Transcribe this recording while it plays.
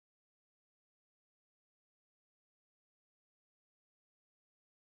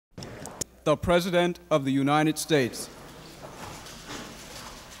the President of the United States.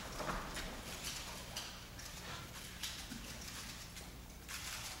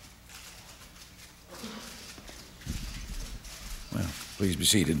 Well, please be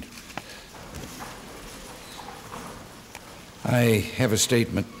seated. I have a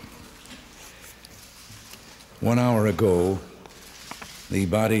statement. 1 hour ago, the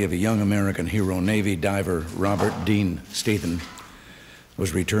body of a young American hero, Navy diver Robert Dean Statham,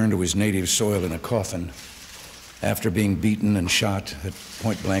 was returned to his native soil in a coffin after being beaten and shot at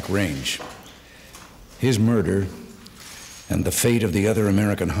point-blank range. His murder and the fate of the other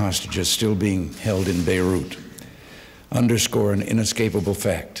American hostages still being held in Beirut underscore an inescapable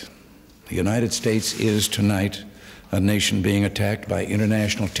fact. The United States is tonight a nation being attacked by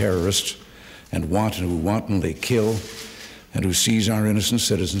international terrorists and who wantonly kill and who seize our innocent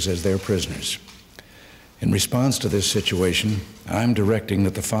citizens as their prisoners. In response to this situation, I'm directing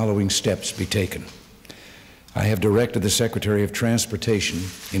that the following steps be taken. I have directed the Secretary of Transportation,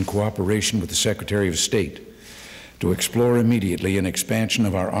 in cooperation with the Secretary of State, to explore immediately an expansion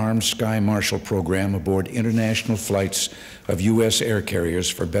of our Armed Sky Marshal program aboard international flights of U.S. air carriers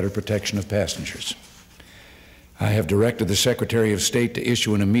for better protection of passengers. I have directed the Secretary of State to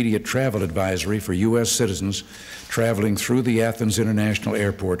issue an immediate travel advisory for U.S. citizens traveling through the Athens International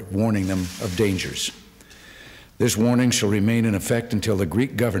Airport, warning them of dangers. This warning shall remain in effect until the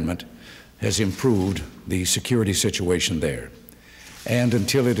Greek government has improved the security situation there, and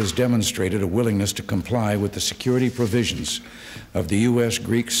until it has demonstrated a willingness to comply with the security provisions of the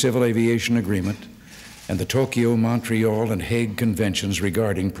U.S.-Greek Civil Aviation Agreement and the Tokyo, Montreal, and Hague Conventions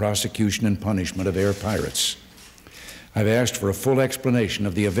regarding prosecution and punishment of air pirates. I've asked for a full explanation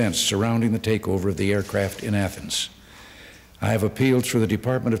of the events surrounding the takeover of the aircraft in Athens. I have appealed through the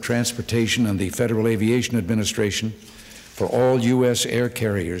Department of Transportation and the Federal Aviation Administration for all U.S. air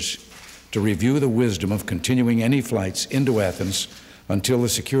carriers to review the wisdom of continuing any flights into Athens until the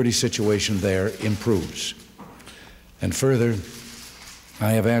security situation there improves. And further,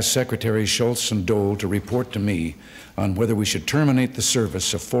 I have asked Secretaries Schultz and Dole to report to me on whether we should terminate the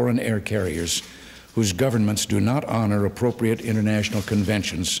service of foreign air carriers whose governments do not honor appropriate international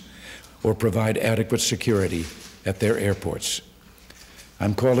conventions or provide adequate security at their airports.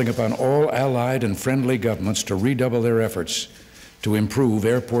 I'm calling upon all allied and friendly governments to redouble their efforts to improve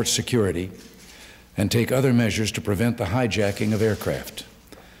airport security and take other measures to prevent the hijacking of aircraft.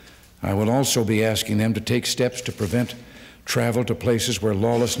 I will also be asking them to take steps to prevent travel to places where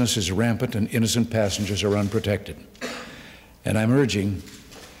lawlessness is rampant and innocent passengers are unprotected. And I'm urging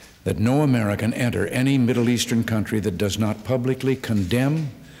that no American enter any Middle Eastern country that does not publicly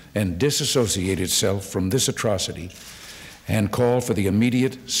condemn and disassociate itself from this atrocity and call for the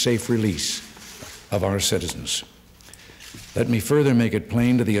immediate safe release of our citizens. Let me further make it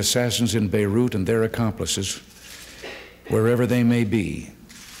plain to the assassins in Beirut and their accomplices, wherever they may be,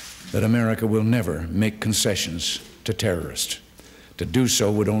 that America will never make concessions to terrorists. To do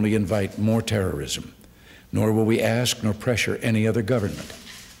so would only invite more terrorism, nor will we ask nor pressure any other government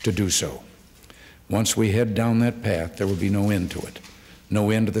to do so. Once we head down that path, there will be no end to it. No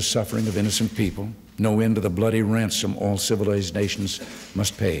end to the suffering of innocent people, no end to the bloody ransom all civilized nations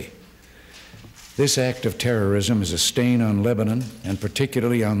must pay. This act of terrorism is a stain on Lebanon, and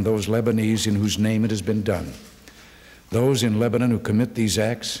particularly on those Lebanese in whose name it has been done. Those in Lebanon who commit these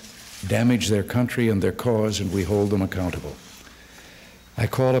acts damage their country and their cause, and we hold them accountable. I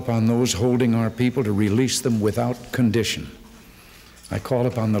call upon those holding our people to release them without condition. I call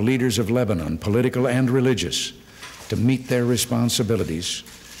upon the leaders of Lebanon, political and religious, to meet their responsibilities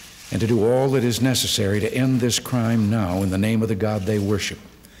and to do all that is necessary to end this crime now in the name of the God they worship.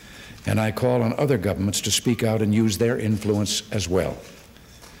 And I call on other governments to speak out and use their influence as well.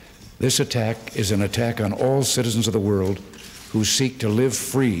 This attack is an attack on all citizens of the world who seek to live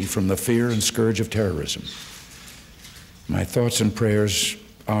free from the fear and scourge of terrorism. My thoughts and prayers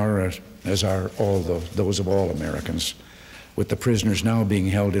are, as are all those of all Americans, with the prisoners now being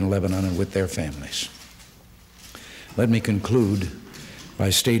held in Lebanon and with their families. Let me conclude by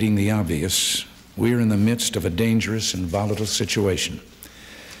stating the obvious. We are in the midst of a dangerous and volatile situation.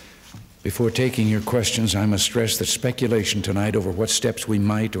 Before taking your questions, I must stress that speculation tonight over what steps we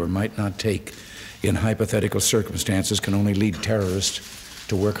might or might not take in hypothetical circumstances can only lead terrorists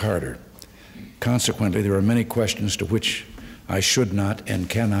to work harder. Consequently, there are many questions to which I should not and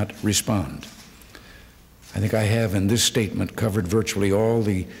cannot respond. I think I have in this statement covered virtually all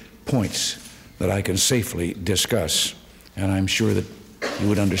the points that I can safely discuss, and I'm sure that you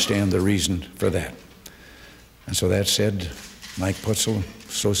would understand the reason for that. And so that said, Mike Putzel,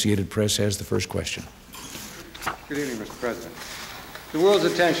 Associated Press, has the first question. Good evening, Mr. President. The world's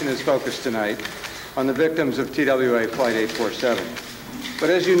attention is focused tonight on the victims of TWA Flight 847. But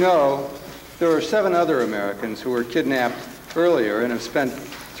as you know, there are 7 other Americans who were kidnapped earlier and have spent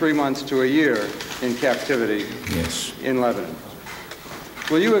 3 months to a year in captivity in Lebanon.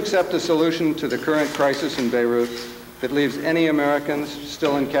 Will you accept a solution to the current crisis in Beirut that leaves any Americans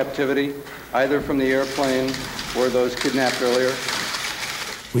still in captivity, either from the airplane or those kidnapped earlier?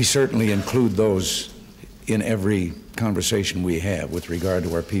 We certainly include those in every conversation we have with regard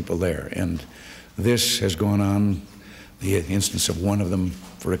to our people there. And this has gone on, the instance of one of them,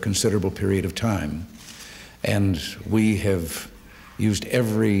 for a considerable period of time. And we have used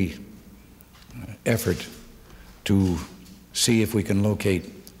every effort to see if we can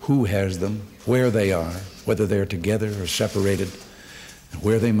locate who has them, where they are, whether they're together or separated,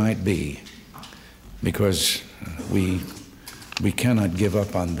 where they might be, because we cannot give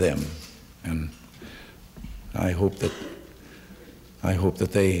up on them. And I hope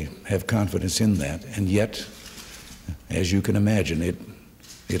that they have confidence in that. And yet, as you can imagine, it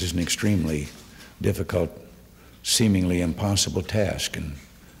is an extremely difficult, seemingly impossible task in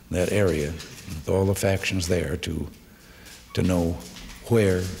that area, with all the factions there, to know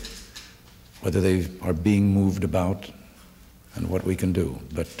whether they are being moved about and what we can do.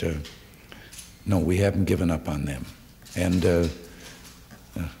 But no, we haven't given up on them. And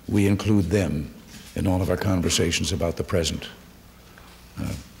we include them in all of our conversations about the present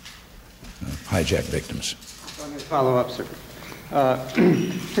hijack victims. Let me follow up, sir.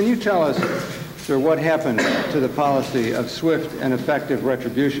 Can you tell us, sir, what happened to the policy of swift and effective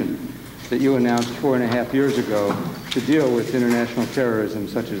retribution that you announced 4.5 years ago to deal with international terrorism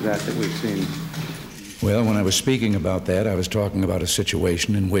such as that we've seen? Well, when I was speaking about that, I was talking about a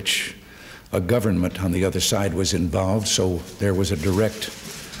situation in which a government on the other side was involved, so there was a direct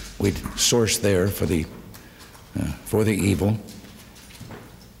source there for the evil.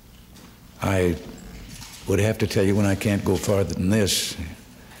 I would have to tell you, and I can't go farther than this,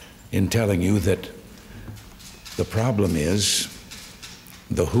 in telling you that the problem is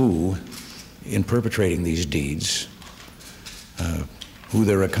the who in perpetrating these deeds, who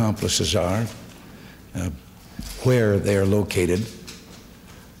their accomplices are, where they are located,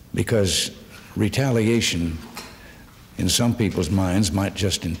 because retaliation in some people's minds might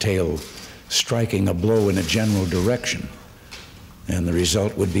just entail striking a blow in a general direction, and the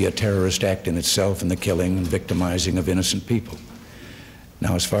result would be a terrorist act in itself and the killing and victimizing of innocent people.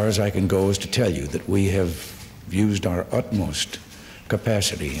 Now, as far as I can go is to tell you that we have used our utmost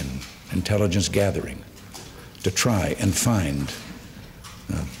capacity in intelligence gathering to try and find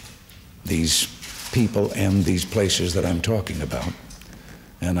these people and these places that I'm talking about.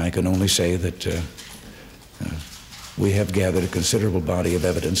 And I can only say that we have gathered a considerable body of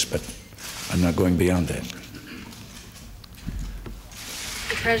evidence, but I'm not going beyond that.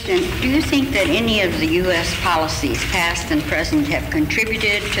 Mr. President, do you think that any of the U.S. policies, past and present, have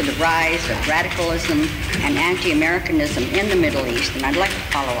contributed to the rise of radicalism and anti-Americanism in the Middle East? And I'd like to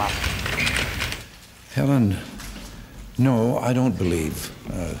follow up. Helen, no, I don't believe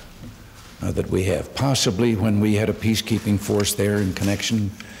that we have. Possibly when we had a peacekeeping force there in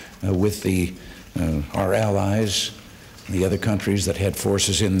connection with our allies, the other countries that had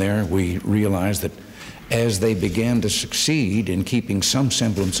forces in there, we realized that as they began to succeed in keeping some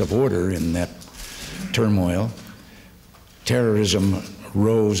semblance of order in that turmoil, terrorism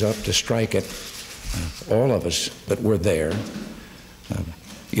rose up to strike at all of us that were there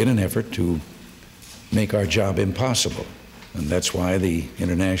in an effort to make our job impossible. And that's why the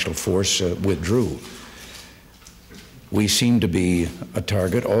international force withdrew. We seem to be a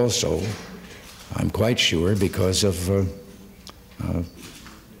target also, I'm quite sure, because of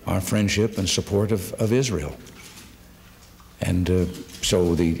our friendship and support of Israel. And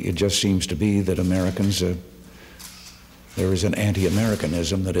so it just seems to be that Americans, there is an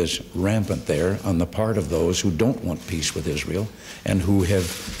anti-Americanism that is rampant there on the part of those who don't want peace with Israel and who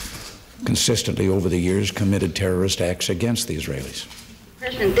have consistently over the years committed terrorist acts against the Israelis.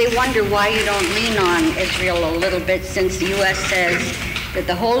 President, they wonder why you don't lean on Israel a little bit, since the U.S. says that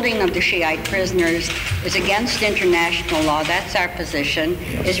the holding of the Shiite prisoners is against international law. That's our position.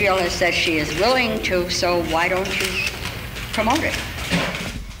 Yes. Israel has said she is willing to, so why don't you promote it?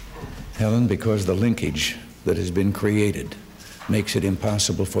 Helen, because the linkage that has been created makes it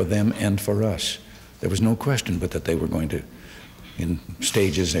impossible for them and for us. There was no question but that they were going to, in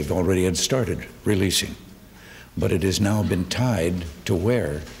stages they've already had started releasing. But it has now been tied to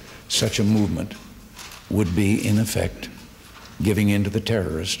where such a movement would be, in effect, giving in to the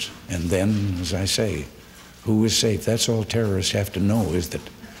terrorists. And then, as I say, who is safe? That's all terrorists have to know, is that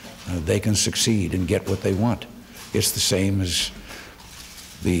they can succeed and get what they want. It's the same as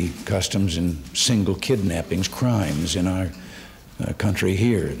the customs in single kidnappings, crimes in our country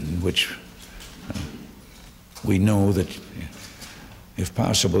here, in which we know that if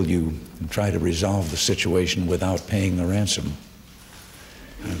possible you try to resolve the situation without paying the ransom.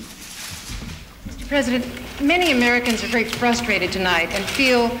 Mr. President, many Americans are very frustrated tonight and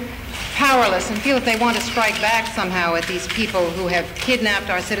feel powerless and feel that they want to strike back somehow at these people who have kidnapped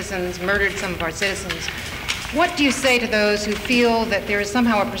our citizens, murdered some of our citizens. What do you say to those who feel that there is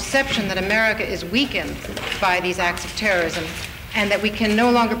somehow a perception that America is weakened by these acts of terrorism and that we can no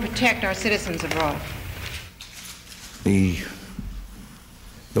longer protect our citizens abroad?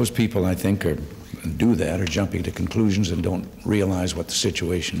 Those people, I think, do that, are jumping to conclusions and don't realize what the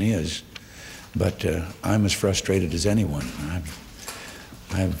situation is. But I'm as frustrated as anyone.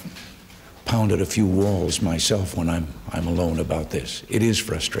 I've pounded a few walls myself when I'm alone about this. It is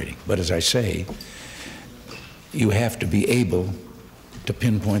frustrating. But as I say, you have to be able to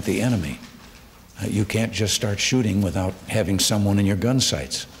pinpoint the enemy. You can't just start shooting without having someone in your gun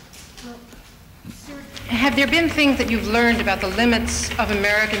sights. Have there been things that you've learned about the limits of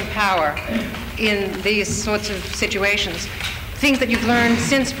American power in these sorts of situations? Things that you've learned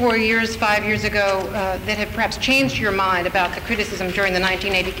since 4 years, 5 years ago that have perhaps changed your mind about the criticism during the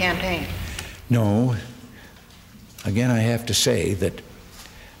 1980 campaign? No. Again, I have to say that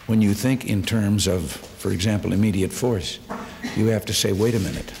when you think in terms of, for example, immediate force, you have to say, wait a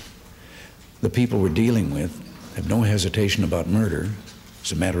minute. The people we're dealing with have no hesitation about murder.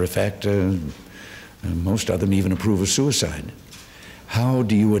 As a matter of fact, most of them even approve of suicide. How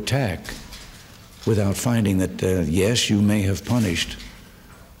do you attack without finding that, yes, you may have punished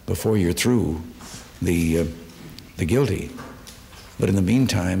before you're through the guilty, but in the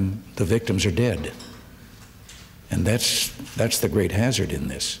meantime, the victims are dead? And that's the great hazard in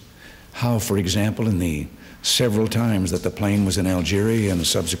this. How, for example, in the several times that the plane was in Algeria and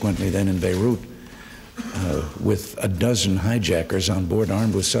subsequently then in Beirut, with a dozen hijackers on board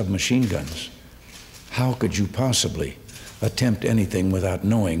armed with submachine guns, how could you possibly attempt anything without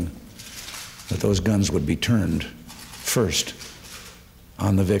knowing that those guns would be turned first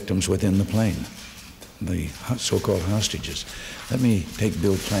on the victims within the plane, the so-called hostages? Let me take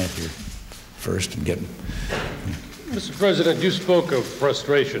Bill Plant here first and get him. Mr. President, you spoke of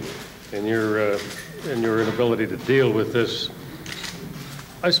frustration in your inability to deal with this.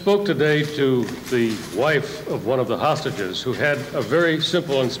 I spoke today to the wife of one of the hostages who had a very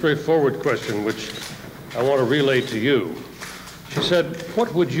simple and straightforward question, which I want to relay to you. She said,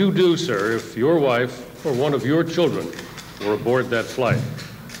 what would you do, sir, if your wife or one of your children were aboard that flight?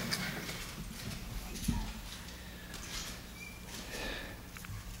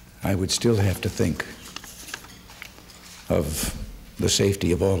 I would still have to think of the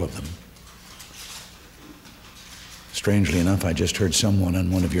safety of all of them. Strangely enough, I just heard someone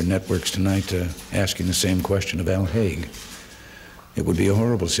on one of your networks tonight asking the same question of Al Haig. It would be a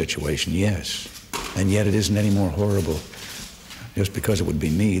horrible situation, yes, and yet it isn't any more horrible just because it would be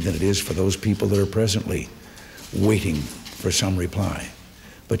me than it is for those people that are presently waiting for some reply.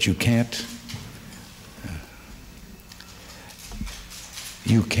 But you can't,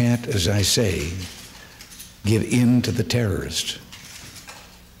 as I say, give in to the terrorist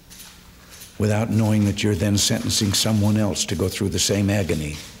without knowing that you're then sentencing someone else to go through the same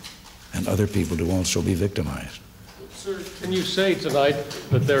agony and other people to also be victimized. Sir, can you say tonight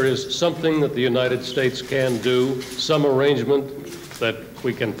that there is something that the United States can do, some arrangement that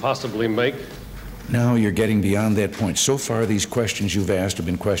we can possibly make? Now you're getting beyond that point. So far, these questions you've asked have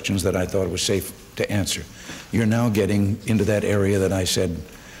been questions that I thought it was safe to answer. You're now getting into that area that I said,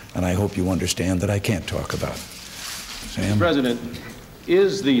 and I hope you understand, that I can't talk about. Sam? Mr. President,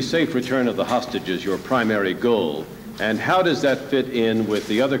 is the safe return of the hostages your primary goal? And how does that fit in with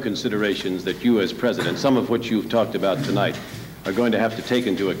the other considerations that you as President, some of which you've talked about tonight, are going to have to take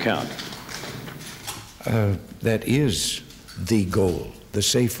into account? That is the goal, the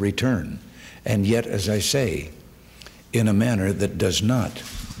safe return. And yet, as I say, in a manner that does not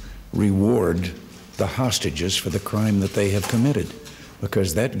reward the hostages for the crime that they have committed,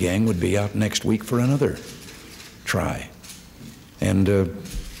 because that gang would be out next week for another try. And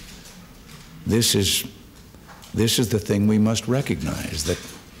this is the thing we must recognize, that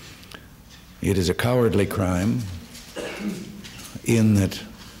it is a cowardly crime in that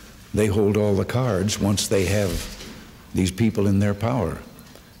they hold all the cards once they have these people in their power.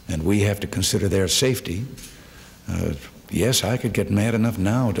 And we have to consider their safety. Yes, I could get mad enough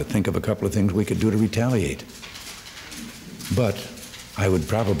now to think of a couple of things we could do to retaliate. But I would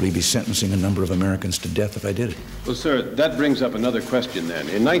probably be sentencing a number of Americans to death if I did it. Well, sir, that brings up another question then.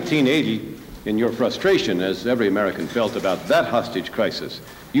 In 1980, in your frustration, as every American felt about that hostage crisis,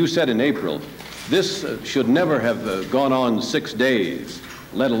 you said in April, this should never have gone on 6 days,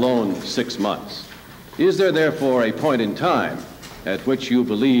 let alone 6 months. Is there therefore a point in time at which you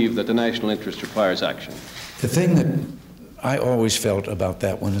believe that the national interest requires action? The thing that I always felt about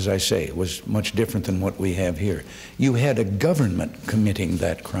that one, as I say, was much different than what we have here. You had a government committing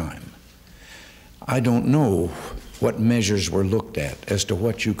that crime. I don't know what measures were looked at as to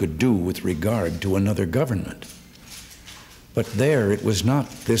what you could do with regard to another government. But there, it was not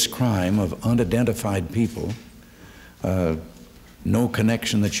this crime of unidentified people, no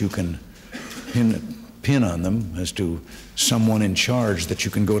connection that you can pin on them as to someone in charge that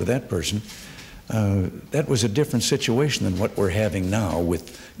you can go to that person. That was a different situation than what we're having now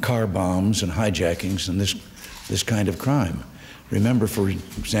with car bombs and hijackings and this kind of crime. Remember, for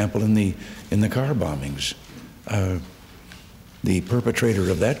example, in the car bombings, the perpetrator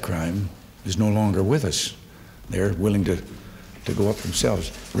of that crime is no longer with us. They're willing to go up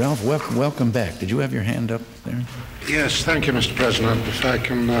themselves. Ralph, welcome back. Did you have your hand up there? Yes, thank you, Mr. President. If I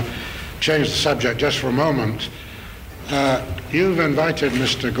can change the subject just for a moment. You've invited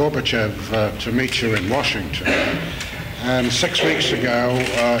Mr. Gorbachev to meet you in Washington, and 6 weeks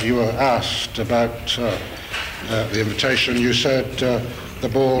ago you were asked about the invitation. You said the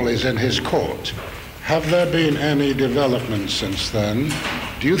ball is in his court. Have there been any developments since then?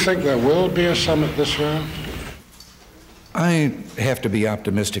 Do you think there will be a summit this round? I have to be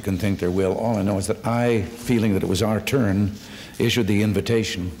optimistic and think there will. All I know is that I, feeling that it was our turn, issued the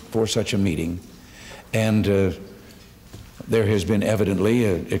invitation for such a meeting, and there has been evidently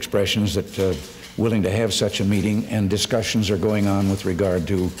expressions that willing to have such a meeting, and discussions are going on with regard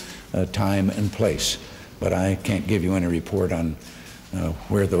to time and place. But I can't give you any report on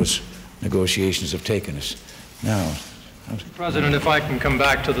where those negotiations have taken us. Now, Mr. President, if I can come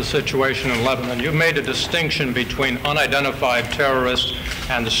back to the situation in Lebanon. You've made a distinction between unidentified terrorists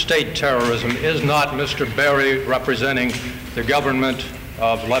and the state terrorism. Is not Mr. Berry representing the government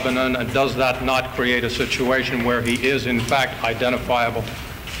of Lebanon, and does that not create a situation where he is in fact identifiable?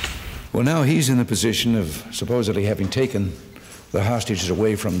 Well, now he's in the position of supposedly having taken the hostages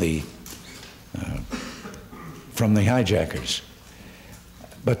away from the hijackers.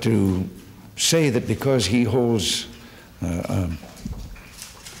 But to say that because he holds a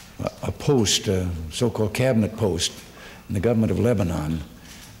post, a so-called cabinet post in the government of Lebanon,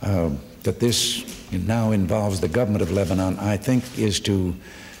 that this now involves the government of Lebanon, I think is to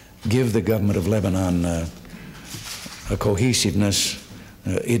give the government of Lebanon a cohesiveness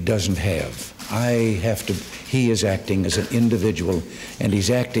it doesn't have. He is acting as an individual, and he's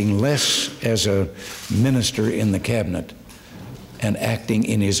acting less as a minister in the cabinet and acting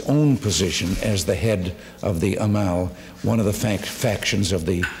in his own position as the head of the Amal, one of the factions of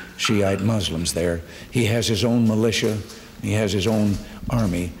the Shiite Muslims there. He has his own militia, he has his own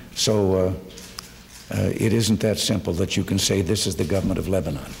army, so it isn't that simple that you can say this is the government of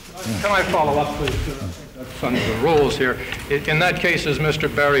Lebanon. Can I follow up, please? That's under the rules here. In that case, is Mr.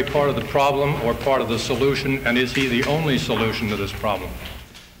 Berry part of the problem or part of the solution, and is he the only solution to this problem?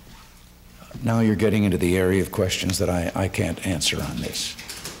 Now you're getting into the area of questions that I can't answer on this.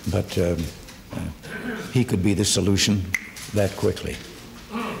 But he could be the solution that quickly.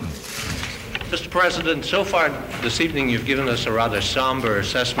 Mr. President, so far this evening you've given us a rather somber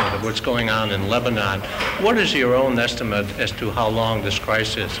assessment of what's going on in Lebanon. What is your own estimate as to how long this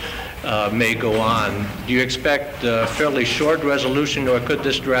crisis may go on? Do you expect a fairly short resolution, or could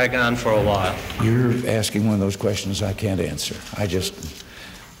this drag on for a while? You're asking one of those questions I can't answer.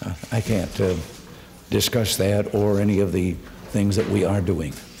 I can't discuss that or any of the things that we are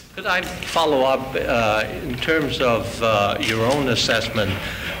doing. Could I follow up in terms of your own assessment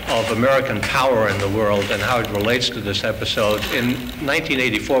of American power in the world and how it relates to this episode? In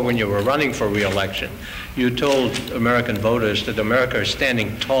 1984, when you were running for re-election, you told American voters that America is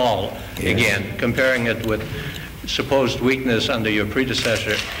standing tall again, comparing it with supposed weakness under your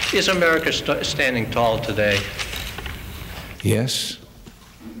predecessor. Is America standing tall today? Yes,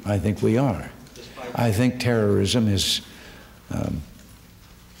 I think we are. I think terrorism is,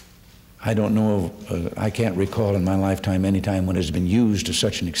 I don't know, I can't recall in my lifetime any time when it has been used to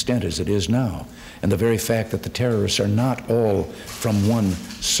such an extent as it is now. And the very fact that the terrorists are not all from one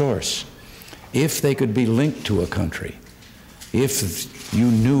source. If they could be linked to a country, if you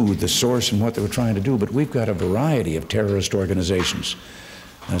knew the source and what they were trying to do, but we've got a variety of terrorist organizations.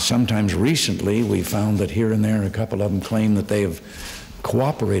 Sometimes recently we found that here and there a couple of them claim that they have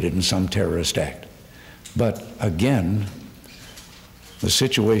cooperated in some terrorist act. But again, the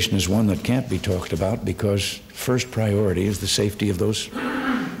situation is one that can't be talked about because first priority is the safety of those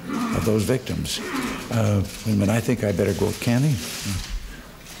of those victims. Wait a minute, I think I better go with Candy.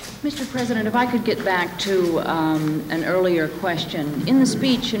 Mr. President, if I could get back to an earlier question. In the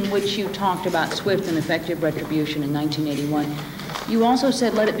speech in which you talked about swift and effective retribution in 1981, you also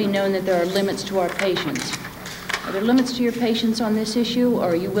said, let it be known that there are limits to our patience. Are there limits to your patience on this issue, or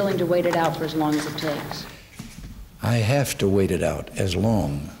are you willing to wait it out for as long as it takes? I have to wait it out as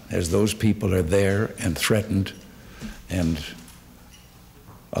long as those people are there and threatened and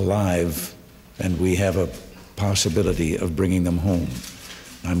alive, and we have a possibility of bringing them home.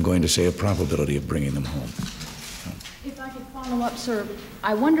 I'm going to say a probability of bringing them home. If I could follow up, sir,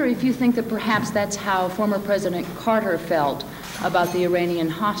 I wonder if you think that perhaps that's how former President Carter felt about the Iranian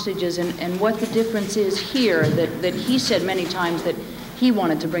hostages, and what the difference is here, that he said many times that he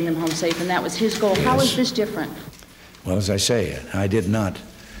wanted to bring them home safe and that was his goal. Yes. How is this different? Well, as I say, I did not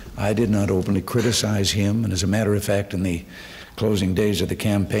openly criticize him, and as a matter of fact, in the closing days of the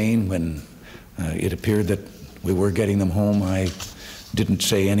campaign, when it appeared that we were getting them home, I didn't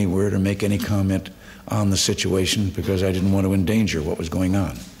say any word or make any comment on the situation because I didn't want to endanger what was going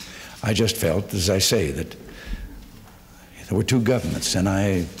on. I just felt, as I say, that there were two governments, and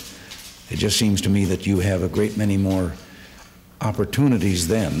it just seems to me that you have a great many more opportunities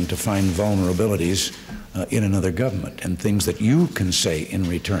then to find vulnerabilities in another government, and things that you can say in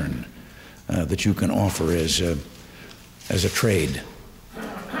return that you can offer as a trade.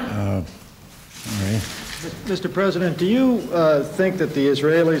 All right. Mr. President, do you think that the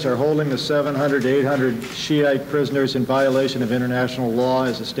Israelis are holding the 700 to 800 Shiite prisoners in violation of international law,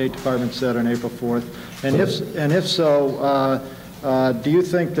 as the State Department said on April 4th? And if so, do you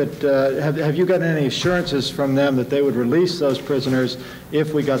think that, have you gotten any assurances from them that they would release those prisoners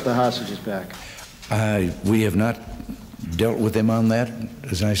if we got the hostages back? We have not dealt with them on that.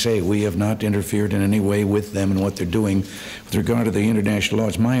 As I say, we have not interfered in any way with them and what they're doing. With regard to the international law,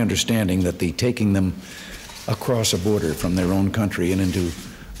 it's my understanding that the taking them across a border from their own country and into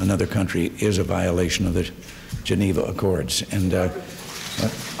another country is a violation of the Geneva Accords. And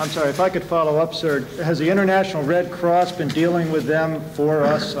I'm sorry, if I could follow up, sir. Has the International Red Cross been dealing with them for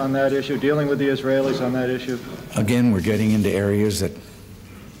us on that issue, dealing with the Israelis on that issue? Again, we're getting into areas that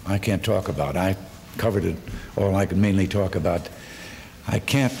I can't talk about. I covered it all I could mainly talk about. I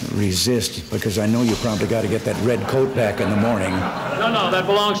can't resist, because I know you probably got to get that red coat back in the morning. No, that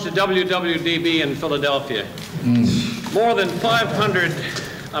belongs to WWDB in Philadelphia. More than 500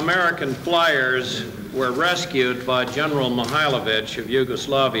 American flyers were rescued by General Mihailovich of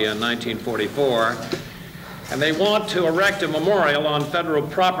Yugoslavia in 1944, and they want to erect a memorial on federal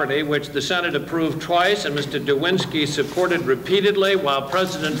property, which the Senate approved twice and Mr. Dewinski supported repeatedly, while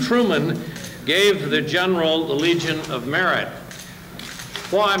President Truman gave the general the Legion of Merit.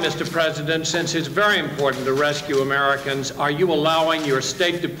 Why, Mr. President, since it's very important to rescue Americans, are you allowing your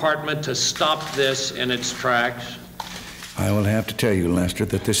State Department to stop this in its tracks? I will have to tell you, Lester,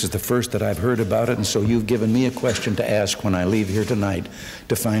 that this is the first that I've heard about it, and so you've given me a question to ask when I leave here tonight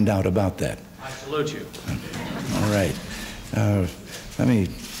to find out about that. I salute you. All right. All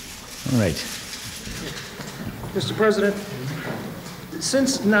right. Mr. President,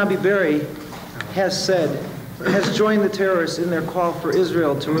 since Nabi Berri has joined the terrorists in their call for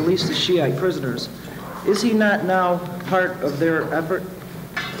Israel to release the Shiite prisoners, is he not now part of their effort?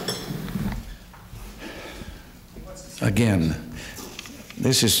 Again,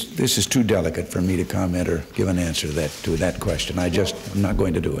 this is too delicate for me to comment or give an answer to that question. I'm not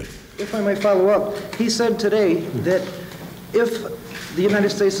going to do it. If I may follow up, he said today that if the United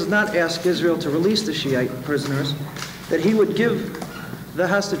States does not ask Israel to release the Shiite prisoners, that he would give the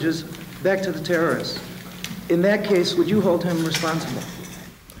hostages back to the terrorists. In that case, would you hold him responsible?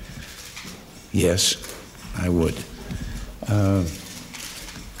 Yes, I would. No.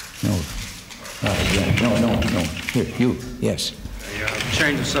 Here, you. Yes.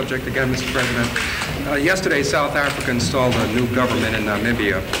 Change the subject again, Mr. President. Yesterday, South Africa installed a new government in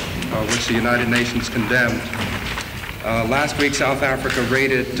Namibia, which the United Nations condemned. Last week, South Africa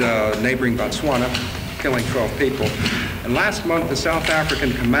raided neighboring Botswana, killing 12 people. And last month, the South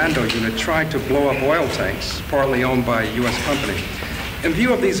African Commando Unit tried to blow up oil tanks, partly owned by a U.S. company. In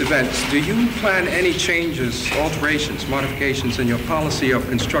view of these events, do you plan any changes, alterations, modifications in your policy of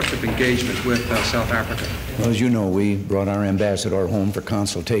constructive engagement with South Africa? Well, as you know, we brought our ambassador home for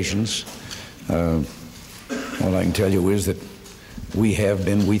consultations. All I can tell you is that we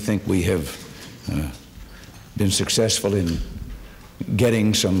think we have been successful in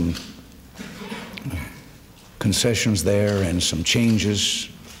getting some concessions there and some changes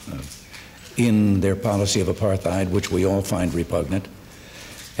in their policy of apartheid, which we all find repugnant.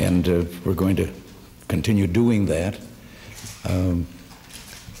 And we're going to continue doing that.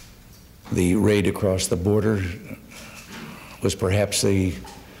 The raid across the border was perhaps the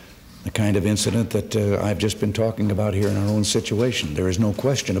kind of incident that I've just been talking about here in our own situation. There is no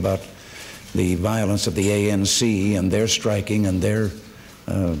question about the violence of the ANC and their striking and their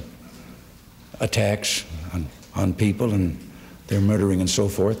attacks on people and their murdering and so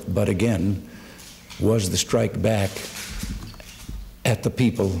forth. But again, was the strike back at the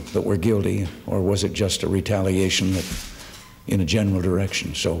people that were guilty, or was it just a retaliation that, in a general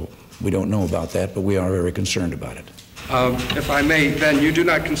direction? So we don't know about that, but we are very concerned about it. If I may, then, you do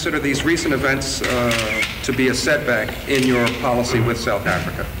not consider these recent events to be a setback in your policy with South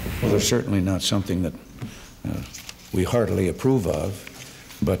Africa? Well, they're certainly not something that we heartily approve of,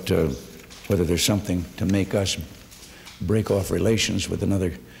 but whether there's something to make us break off relations with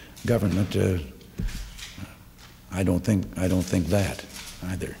another government, I don't think that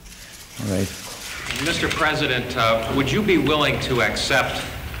either. All right. Mr. President, would you be willing to accept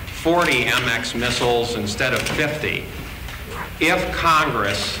 40 MX missiles instead of 50 if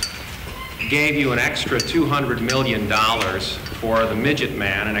Congress gave you an extra $200 million for the Midget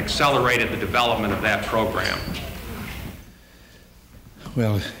Man and accelerated the development of that program?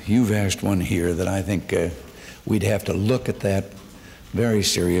 Well, you've asked one here that I think we'd have to look at that very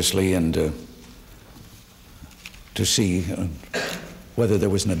seriously and to see whether there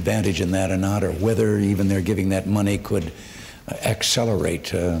was an advantage in that or not, or whether even their giving that money could accelerate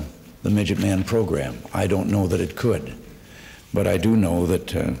the Midget Man program. I don't know that it could, but I do know that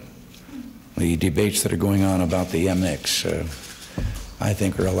the debates that are going on about the MX, I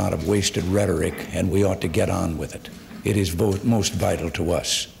think, are a lot of wasted rhetoric, and we ought to get on with it. It is most vital to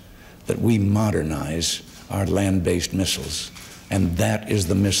us that we modernize our land-based missiles, and that is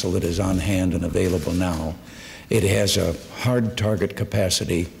the missile that is on hand and available now. It has a hard target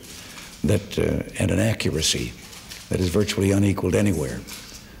capacity that and an accuracy that is virtually unequaled anywhere.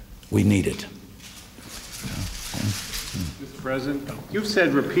 We need it. Mr. President, you've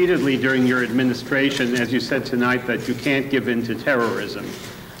said repeatedly during your administration, as you said tonight, that you can't give in to terrorism.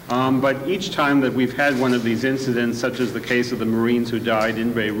 But each time that we've had one of these incidents, such as the case of the Marines who died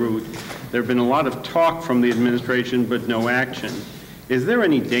in Beirut, there have been a lot of talk from the administration but no action. Is there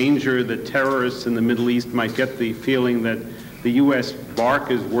any danger that terrorists in the Middle East might get the feeling that the U.S. bark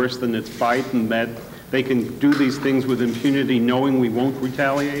is worse than its bite and that they can do these things with impunity knowing we won't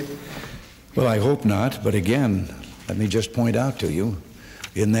retaliate? Well, I hope not, but again, let me just point out to you,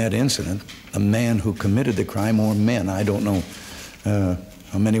 in that incident, a man who committed the crime, or men, I don't know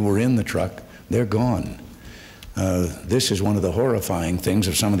how many were in the truck, they're gone. This is one of the horrifying things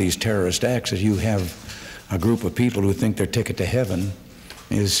of some of these terrorist acts, is you have a group of people who think their ticket to heaven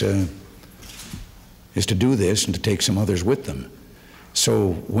is to do this and to take some others with them.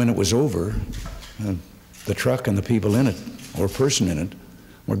 So when it was over, the truck and the people in it, or person in it,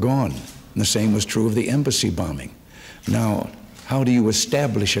 were gone. And the same was true of the embassy bombing. Now, how do you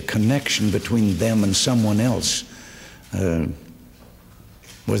establish a connection between them and someone else?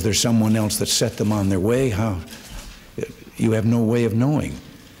 Was there someone else that set them on their way? How? You have no way of knowing.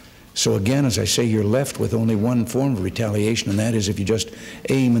 So again, as I say, you're left with only one form of retaliation, and that is if you just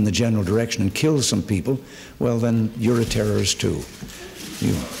aim in the general direction and kill some people, well, then you're a terrorist too.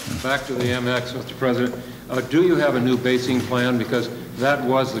 Back to the MX, Mr. President. Do you have a new basing plan? Because that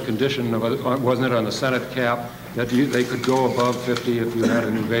was the condition, of, wasn't it, on the Senate cap, that they could go above 50 if you had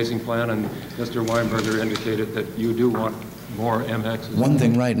a new basing plan, and Mr. Weinberger indicated that you do want more MXs. One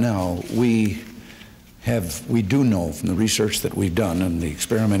thing right now, we do know from the research that we've done and the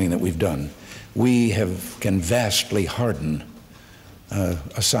experimenting that we've done, we can vastly harden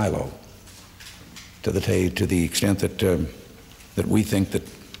a silo to the extent that we think that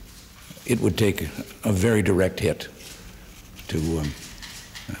it would take a very direct hit to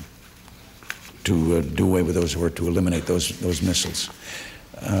do away with those, or to eliminate those missiles.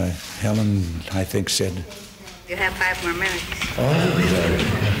 Helen, I think, said. You have 5 more minutes.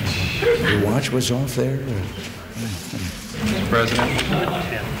 Oh, your watch was off there? Mr. President,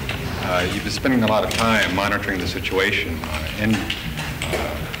 you've been spending a lot of time monitoring the situation in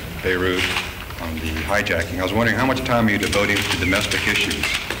Beirut on the hijacking. I was wondering how much time are you devoting to domestic issues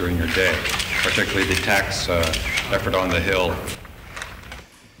during your day, particularly the tax effort on the Hill?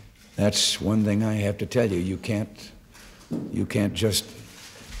 That's one thing I have to tell you. You can't just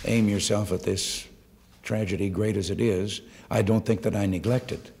aim yourself at this tragedy, great as it is. I don't think that I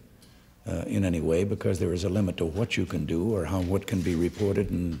neglect it in any way, because there is a limit to what you can do or what can be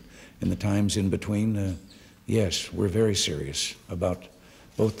reported in the times in between. Yes, we're very serious about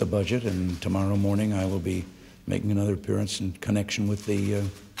both the budget, and tomorrow morning I will be making another appearance in connection with the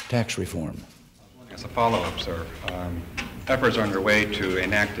tax reform. As a follow-up, sir, efforts are underway to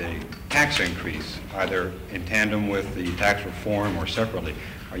enact a tax increase, either in tandem with the tax reform or separately.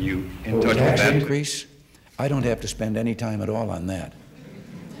 Are you in touch with that? Tax increase? I don't have to spend any time at all on that.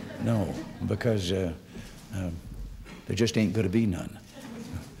 No, because there just ain't going to be none.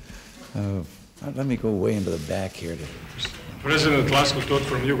 Let me go way into the back here. President Lasko Tot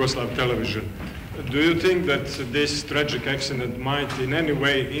from Yugoslav television. Do you think that this tragic accident might in any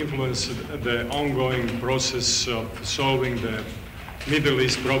way influence the ongoing process of solving the Middle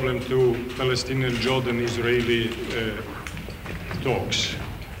East problem through Palestinian, Jordan, Israeli talks?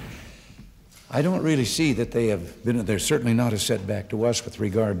 I don't really see that they have been, there's certainly not a setback to us with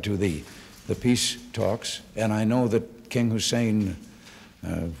regard to the peace talks, and I know that King Hussein,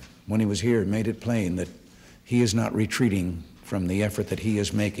 when he was here, made it plain that he is not retreating from the effort that he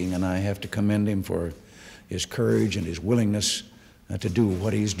is making, and I have to commend him for his courage and his willingness to do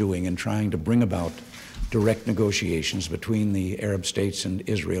what he's doing in trying to bring about direct negotiations between the Arab states and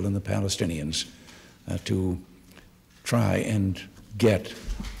Israel and the Palestinians to try and get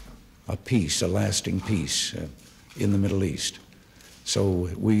a peace, a lasting peace in the Middle East. So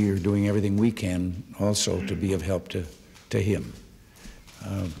we are doing everything we can also to be of help to him.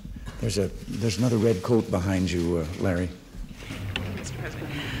 There's another red coat behind you, Larry. Mr. President.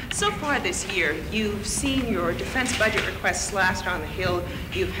 So far this year, you've seen your defense budget requests slashed on the Hill.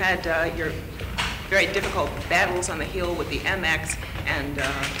 You've had your very difficult battles on the Hill with the MX and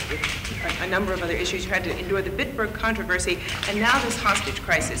with a number of other issues. You had to endure the Bitburg controversy and now this hostage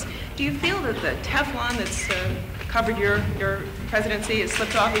crisis. Do you feel that the Teflon that's covered your presidency has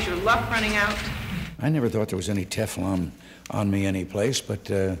slipped off? Is your luck running out? I never thought there was any Teflon on me anyplace, but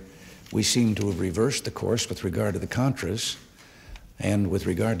we seem to have reversed the course with regard to the Contras. And with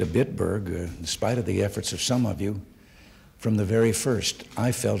regard to Bitburg, in spite of the efforts of some of you, from the very first,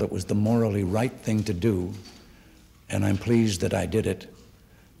 I felt it was the morally right thing to do, and I'm pleased that I did it.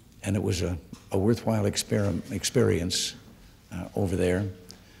 And it was a worthwhile experience over there.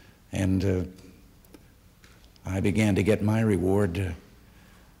 And I began to get my reward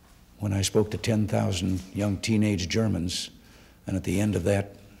when I spoke to 10,000 young teenage Germans, and at the end of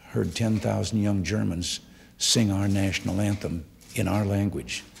that, heard 10,000 young Germans sing our national anthem in our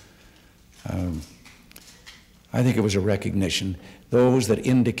language. I think it was a recognition. Those that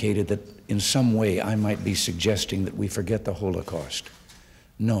indicated that in some way I might be suggesting that we forget the Holocaust.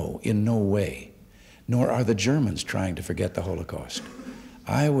 No, in no way. Nor are the Germans trying to forget the Holocaust.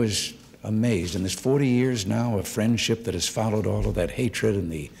 I was amazed in this 40 years now of friendship that has followed all of that hatred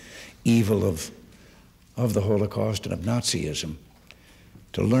and the evil of the Holocaust and of Nazism,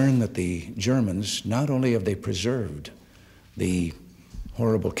 to learn that the Germans, not only have they preserved the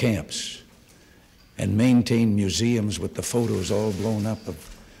horrible camps and maintained museums with the photos all blown up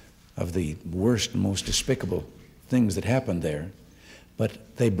of the worst and most despicable things that happened there,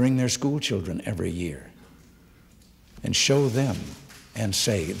 but they bring their school children every year and show them and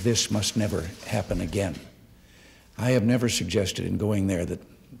say, this must never happen again. I have never suggested in going there that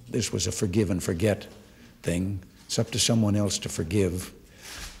this was a forgive and forget thing. It's up to someone else to forgive,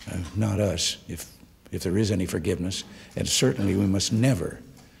 not us, if there is any forgiveness, and certainly we must never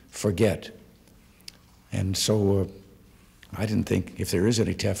forget. And so I didn't think, if there is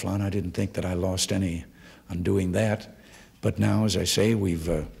any Teflon, I didn't think that I lost any on doing that. But now, as I say, we've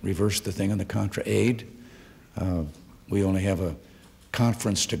reversed the thing on the Contra aid. We only have a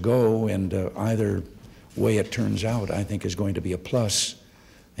conference to go, and either way it turns out, I think, is going to be a plus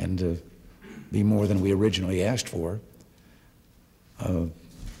and be more than we originally asked for.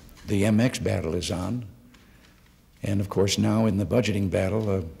 The MX battle is on, and of course now in the budgeting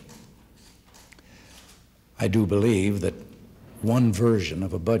battle, I do believe that one version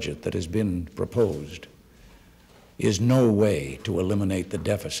of a budget that has been proposed is no way to eliminate the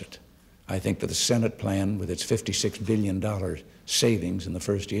deficit. I think that the Senate plan with its $56 billion savings in the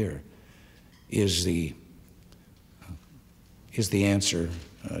first year is the answer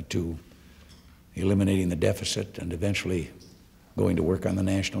to eliminating the deficit and eventually going to work on the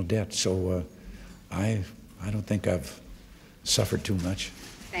national debt. So I don't think I've suffered too much.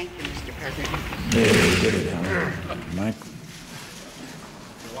 Thank you, Mr. President. Yeah, you did it, Howard. Mike?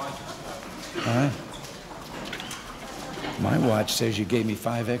 My watch says you gave me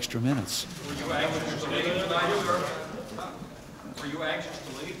 5 extra minutes. Were you anxious to leave tonight, sir? Were you anxious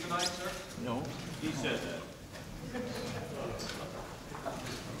to leave tonight, sir? No. He said that.